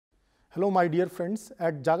Hello, my dear friends.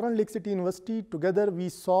 At Jagran Lakecity University, together we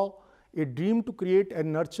saw a dream to create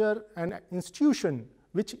and nurture an institution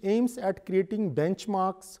which aims at creating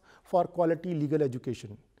benchmarks for quality legal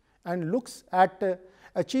education and looks at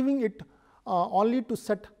achieving it only to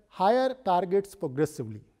set higher targets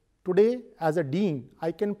progressively. Today, as a dean,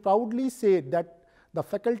 I can proudly say that the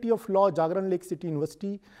Faculty of Law, Jagran Lakecity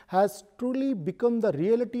University, has truly become the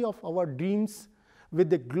reality of our dreams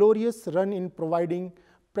with a glorious run in providing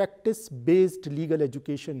practice-based legal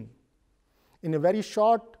education. In a very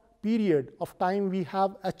short period of time, we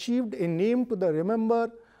have achieved a name to the remember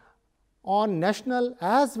on national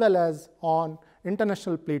as well as on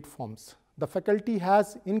international platforms. The faculty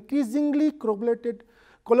has increasingly collaborated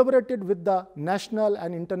with the national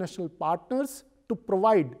and international partners to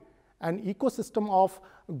provide an ecosystem of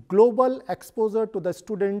global exposure to the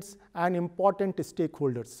students and important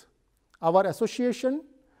stakeholders. Our association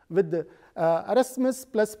with the Erasmus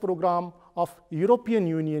Plus program of European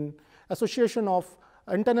Union, International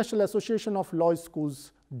Association of Law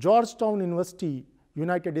Schools, Georgetown University,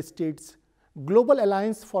 United States, Global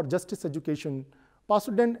Alliance for Justice Education,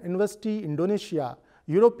 Pasadena University, Indonesia,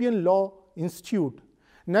 European Law Institute,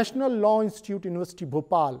 National Law Institute, University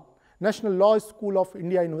Bhopal, National Law School of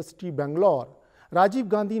India, University Bangalore, Rajiv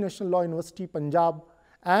Gandhi National Law University, Punjab,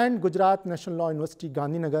 and Gujarat National Law University,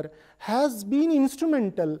 Gandhinagar, has been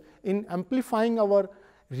instrumental in amplifying our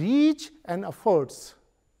reach and efforts.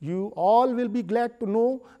 You all will be glad to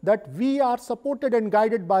know that we are supported and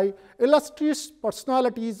guided by illustrious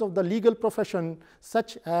personalities of the legal profession,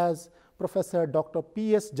 such as Professor Dr.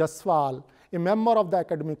 P.S. Jaswal, a member of the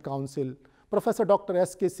Academic Council, Professor Dr.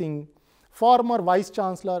 S.K. Singh, former Vice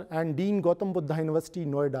Chancellor and Dean, Gautam Buddha University,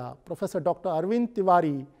 Noida, Professor Dr. Arvind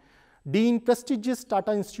Tiwari, Dean, prestigious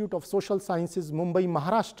Tata Institute of Social Sciences, Mumbai,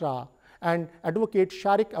 Maharashtra, and Advocate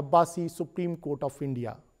Sharik Abbasi, Supreme Court of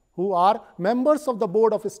India, who are members of the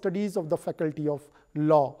Board of Studies of the Faculty of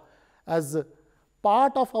Law. As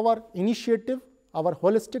part of our initiative, our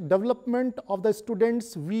holistic development of the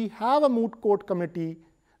students, we have a moot court committee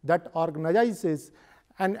that organizes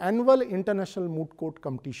an annual international moot court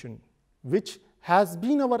competition, which has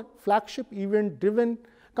been our flagship event driven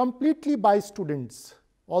completely by students.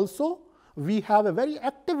 Also, we have a very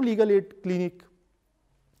active legal aid clinic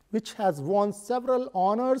which has won several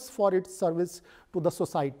honors for its service to the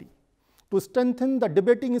society. To strengthen the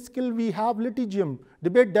debating skill, we have Litigium,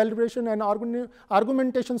 Debate, Deliberation and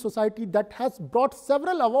Argumentation Society that has brought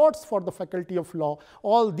several awards for the Faculty of Law.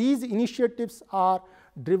 All these initiatives are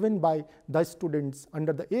driven by the students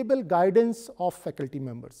under the able guidance of faculty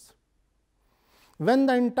members. When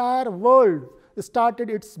the entire world started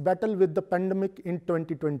its battle with the pandemic in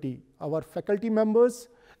 2020, our faculty members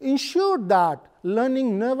ensured that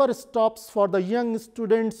learning never stops for the young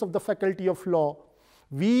students of the Faculty of Law.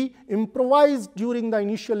 We improvised during the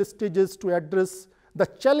initial stages to address the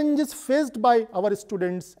challenges faced by our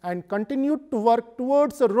students and continued to work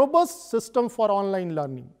towards a robust system for online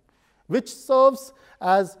learning, which serves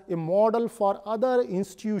as a model for other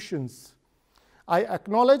institutions. I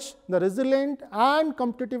acknowledge the resilient and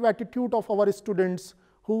competitive attitude of our students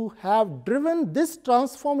who have driven this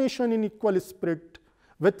transformation in equal spirit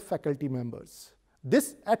with faculty members.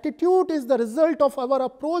 This attitude is the result of our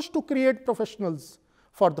approach to create professionals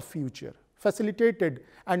for the future, facilitated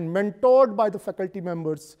and mentored by the faculty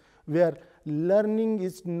members, where learning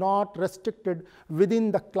is not restricted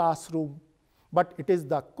within the classroom, but it is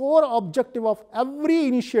the core objective of every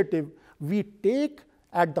initiative we take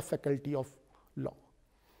at the Faculty of Law.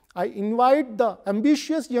 I invite the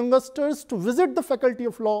ambitious youngsters to visit the Faculty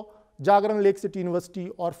of Law, Jagran Lakecity University,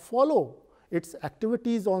 or follow its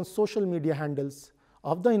activities on social media handles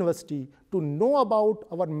of the university to know about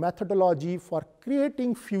our methodology for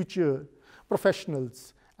creating future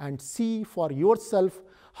professionals and see for yourself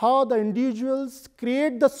how the individuals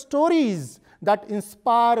create the stories that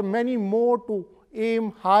inspire many more to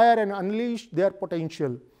aim higher and unleash their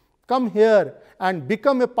potential. Come here and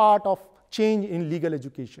become a part of change in legal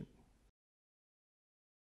education.